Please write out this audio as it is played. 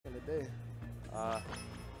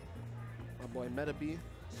My boy Meta B.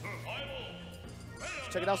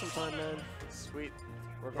 Check it out sometime, man. Sweet.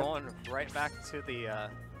 We're going right back to the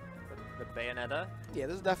Bayonetta. Yeah,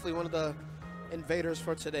 this is definitely one of the invaders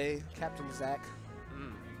for today, Captain Zack.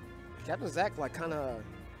 Captain Zack, like, kind of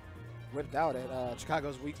whipped out at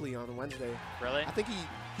Chicago's Weekly on Wednesday. Really? I think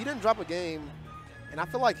he didn't drop a game, and I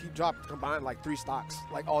feel like he dropped combined like 3 stocks,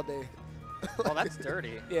 like, all day. Well, that's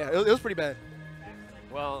dirty. Yeah, it was pretty bad.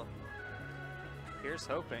 Well, here's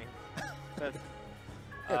hoping. That,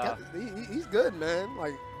 yeah, he's good, man.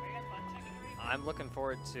 Like, I'm looking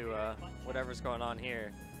forward to whatever's going on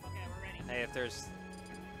here. Hey, if there's,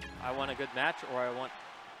 I want a good match, or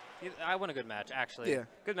I want a good match, actually. Yeah.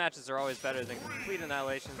 Good matches are always better than complete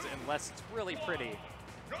annihilations, unless it's really pretty,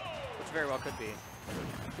 which very well could be.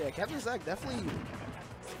 Yeah, Captain Zack definitely,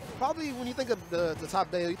 probably when you think of the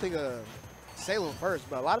top day, you think of Salem first,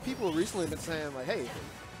 but a lot of people recently have been saying, like, hey,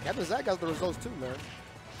 Captain Zack got the results too, man.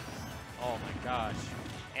 Oh my gosh.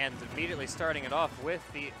 And immediately starting it off with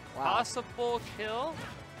the possible kill.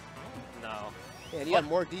 No. Yeah, and he had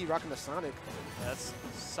MoarD rocking the Sonic. That's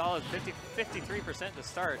solid 53% to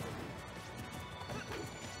start.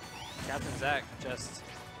 Captain Zack just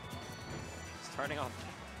starting off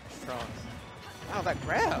strong. Wow, that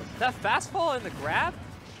grab. That fastball and the grab?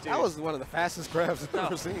 Dude, that was one of the fastest grabs I've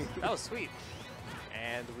ever seen. That was sweet.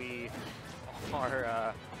 And we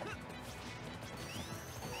are...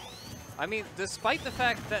 I mean, despite the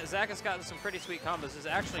fact that Zack has gotten some pretty sweet combos, this is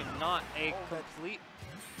actually not a complete...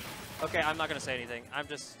 Okay, I'm not going to say anything. I'm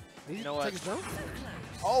just... You know what?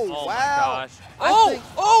 Oh, wow. My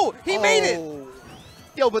gosh. He made it!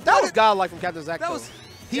 Yo, but that was godlike from Captain Zack, though.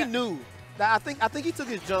 He yeah. knew. That I think he took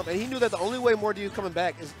his jump, and he knew that the only way MoarD was coming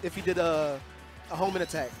back is if he did a home-in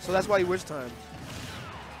attack. So that's why he wished time.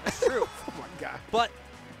 That's true. Oh, my God. But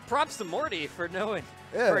props to MoarD for knowing...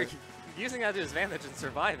 Yeah. For using that to his advantage and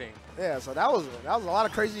surviving. Yeah, so that was a lot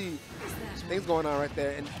of crazy things going on right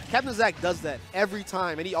there. And Captain Zack does that every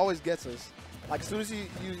time, and he always gets us. Like, as soon as you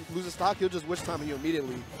lose a stock, he'll just wish time on you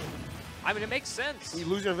immediately. I mean, it makes sense. You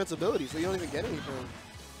lose your invincibility, so you don't even get anything.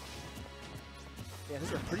 Yeah, this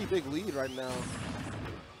is a pretty big lead right now.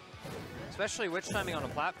 Especially witch timing on a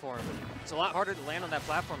platform. It's a lot harder to land on that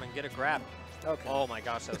platform and get a grab. Okay. Oh my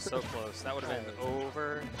gosh, that was so close. That would have been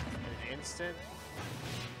over in an instant.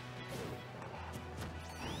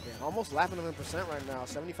 Yeah, almost lapping him in percent right now,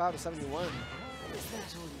 75 to 71.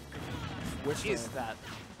 Which is that?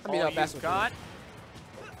 I mean, all you've got?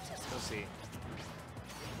 We'll see.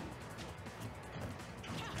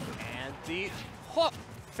 And the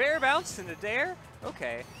fair bounce in the dare.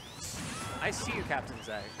 Okay. I see you, Captain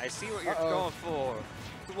Zack. I see what you're going for.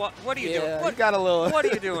 What are you doing? What, got a little what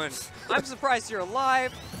are you doing? I'm surprised you're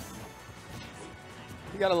alive.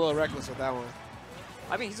 He got a little reckless with that one.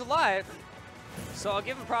 I mean, he's alive, so I'll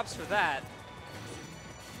give him props for that.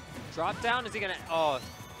 Drop down, is he gonna, oh,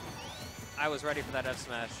 I was ready for that F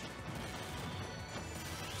smash.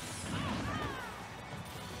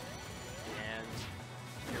 And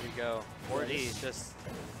here we go. MoarD just.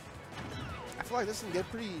 I feel like this can get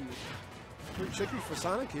pretty tricky for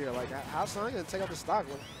Sonic here. Like, how's Sonic gonna take out the stock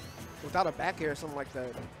without a back air or something like that?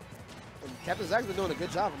 And Captain Zack's been doing a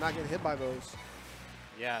good job of not getting hit by those.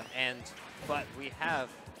 Yeah, but we have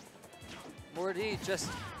MoarD just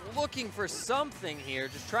looking for something here,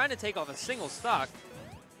 just trying to take off a single stock.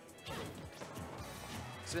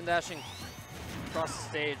 Spin dashing across the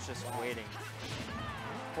stage, just waiting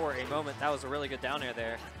for a moment. That was a really good down air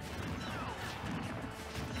there.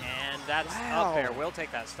 And that's up there. We'll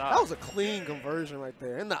take that stock. That was a clean conversion right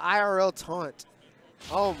there. And the IRL taunt.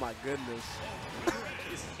 Oh my goodness.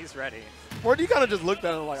 he's ready. MoarD kind of just looked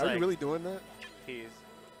at him like, are you really doing that?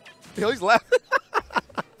 He's laughing.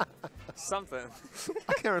 Something.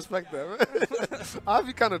 I can't respect that. I'd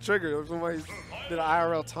be kind of triggered if somebody did an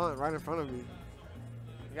IRL taunt right in front of me.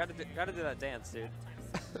 You gotta do that dance, dude.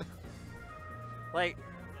 Like,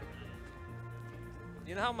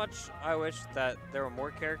 you know how much I wish that there were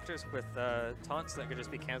more characters with taunts that could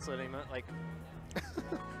just be canceled at any moment? Like,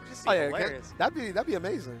 just hilarious. That'd be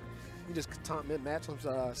amazing. You just taunt mid-match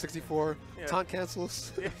on 64 taunt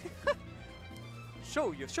cancels.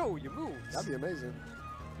 Show your moves. That'd be amazing.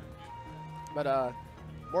 But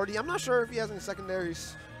MoarD, I'm not sure if he has any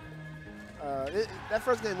secondaries. That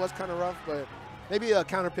first game was kind of rough, but maybe a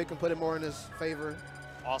counter pick can put it more in his favor.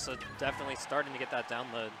 Also, definitely starting to get that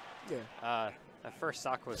download. Yeah. That first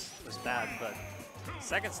stock was bad, but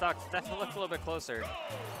second stock definitely looked a little bit closer.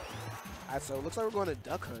 All right, so it looks like we're going to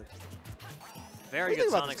Duck Hunt. Very good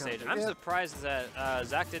Sonic stage. I'm surprised that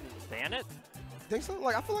Zack didn't ban it. Think so?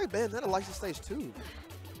 Like, I feel like Bayonetta likes the stage too.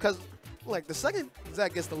 Because, like, the second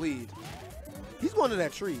Zack gets the lead, he's going to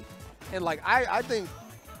that tree, and like I think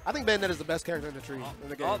Bayonetta is the best character in the tree in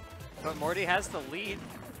the game. Oh, but MoarD has the lead,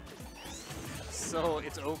 so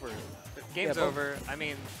it's over. The game's over. I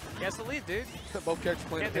mean, he has the lead, dude. Both characters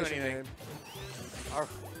playing Can't do anything.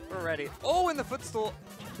 We're ready. Oh, in the footstool.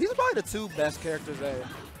 These are probably the two best characters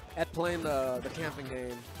at playing the camping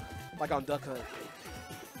game, like on Duck Hunt.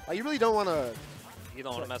 Like you really don't want to. You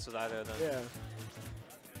don't want to mess with either of them. Yeah.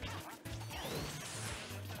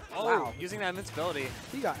 Oh, wow. Using that invincibility.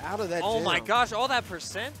 He got out of that. Oh jam. my gosh, all that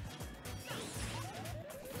percent.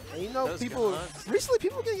 And you know, Those people guns. recently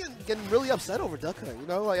people getting really upset over Duck Hunt. You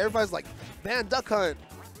know, like everybody's like, ban Duck Hunt,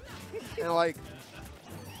 and like,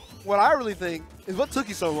 what I really think is what took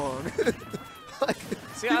you so long. Like,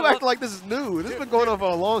 See, people act like this is new. This has been going on for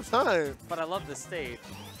a long time. But I love the stage.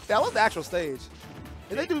 Yeah, I love the actual stage.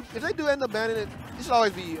 If they do end up banning it, it should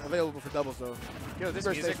always be available for doubles though. Yo, this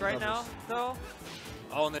First music stage right doubles. now, though.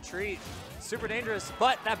 Oh, and the tree, super dangerous.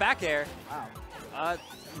 But that back air. Wow.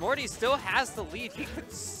 MoarD still has the lead. He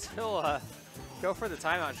could still go for the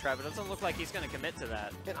timeout trap. It doesn't look like he's going to commit to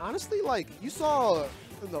that. And honestly, like, you saw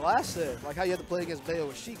in the last set, like how you had to play against Bayo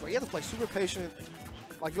with Sheik. Like, you have to play super patient,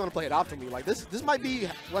 like you want to play it optimally. Like, this might be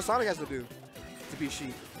what Sonic has to do to beat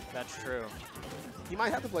Sheik. That's true. He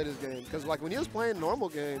might have to play this game, because, like, when he was playing normal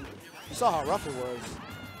game, you saw how rough it was.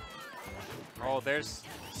 Oh, there's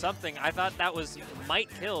something. I thought that was might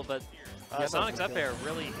kill, but Sonic's up air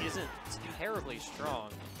really isn't terribly strong.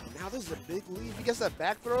 Now this is a big lead. If he gets that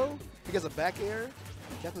back throw, he gets a back air,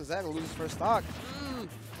 Captain Zack will lose his first stock. Look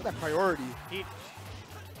at that priority.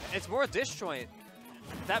 It's more disjoint.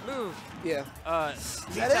 That move. Yeah.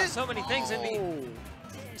 He's got so many things in the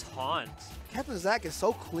taunt. Captain Zack is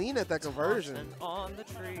so clean at that conversion. On the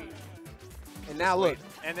tree. And now look.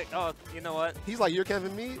 And oh, you know what? He's like, you're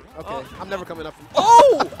camping me? Okay, Oh. I'm never coming up from.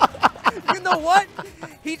 Oh! You know what?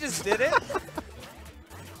 He just did it.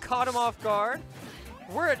 Caught him off guard.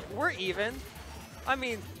 We're even. I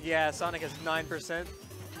mean, yeah, Sonic has 9%,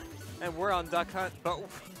 and we're on Duck Hunt, but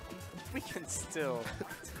we can still.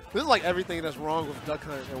 This is like everything that's wrong with Duck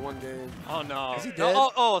Hunt in one game. Oh no. Is he dead?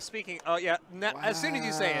 No, oh, speaking. Oh yeah. Wow. As soon as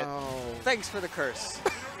you say it, Wow. thanks for the curse.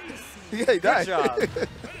 Yeah, he died. Good job.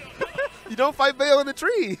 You don't fight Bayo in the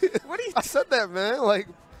tree. What do you? I said that, man. Like,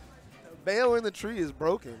 Bayo in the tree is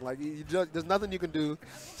broken. Like, there's nothing you can do.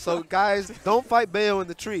 So, guys, don't fight Bayo in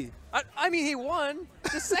the tree. I mean, he won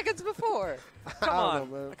just seconds before. Come on,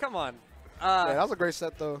 know, man. come on. Yeah, that was a great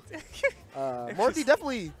set, though. MoarD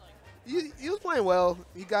definitely, he was playing well.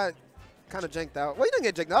 He got kind of janked out. Well, he didn't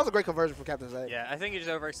get janked out. That was a great conversion from Captain Zack. Yeah, I think he just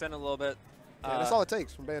overextended a little bit. Yeah, that's all it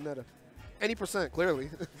takes from Bayonetta. Any percent, clearly.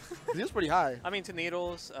 He was pretty high. I mean, to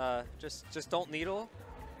needles, just don't needle.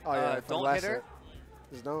 Oh yeah, don't hit her.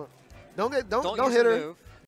 Just don't hit use her. the move.